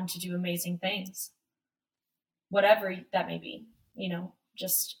are bound to do amazing things. Whatever that may be,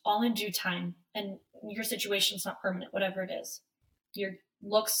 just all in due time. And your situation is not permanent, whatever it is. Your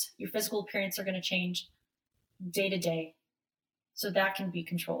looks, your physical appearance are going to change day to day. So that can be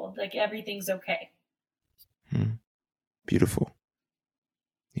controlled. Like, everything's okay. Beautiful.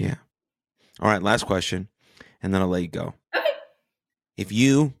 Yeah. All right. Last question, and then I'll let you go. Okay. If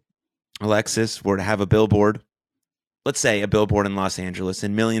you, Alexis, were to have a billboard, let's say a billboard in Los Angeles,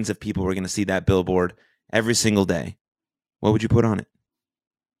 and millions of people were going to see that billboard every single day, what would you put on it?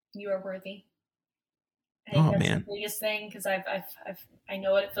 You are worthy. I think Oh that's man. the biggest thing because I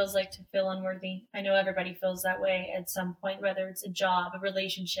know what it feels like to feel unworthy. I know everybody feels that way at some point, whether it's a job, a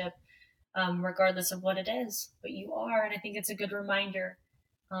relationship, regardless of what it is. But you are, and I think it's a good reminder,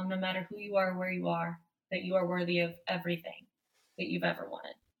 no matter who you are, where you are, that you are worthy of everything that you've ever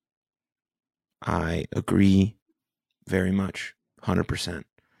wanted. I agree very much. 100%.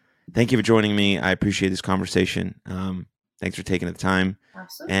 Thank you for joining me. I appreciate this conversation. Thanks for taking the time.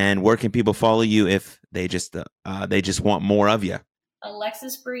 Absolutely. And where can people follow you if they just want more of you?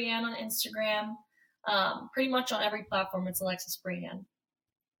 Alexis Brieann on Instagram. Pretty much on every platform, it's Alexis Brieann.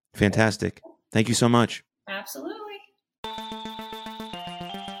 Fantastic. Thank you so much. Absolutely.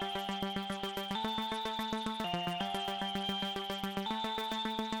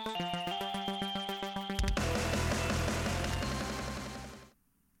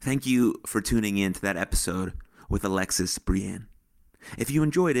 Thank you for tuning in to that episode with Alexis Brieann. If you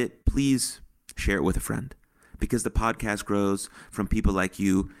enjoyed it, please share it with a friend, because the podcast grows from people like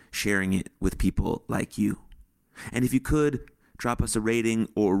you sharing it with people like you. And if you could, drop us a rating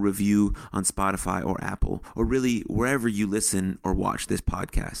or a review on Spotify or Apple, or really wherever you listen or watch this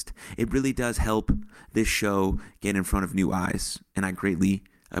podcast. It really does help this show get in front of new eyes, and I greatly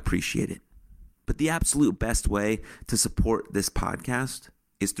appreciate it. But the absolute best way to support this podcast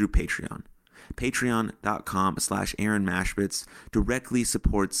is through Patreon. Patreon.com/Aaron Mashbitz directly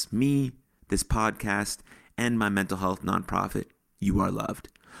supports me, this podcast, and my mental health nonprofit, You Are Loved.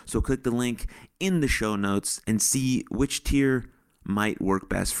 So click the link in the show notes and see which tier might work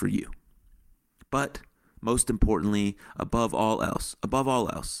best for you. But most importantly, above all else,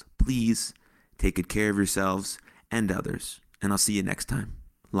 please take good care of yourselves and others. And I'll see you next time.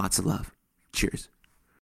 Lots of love. Cheers.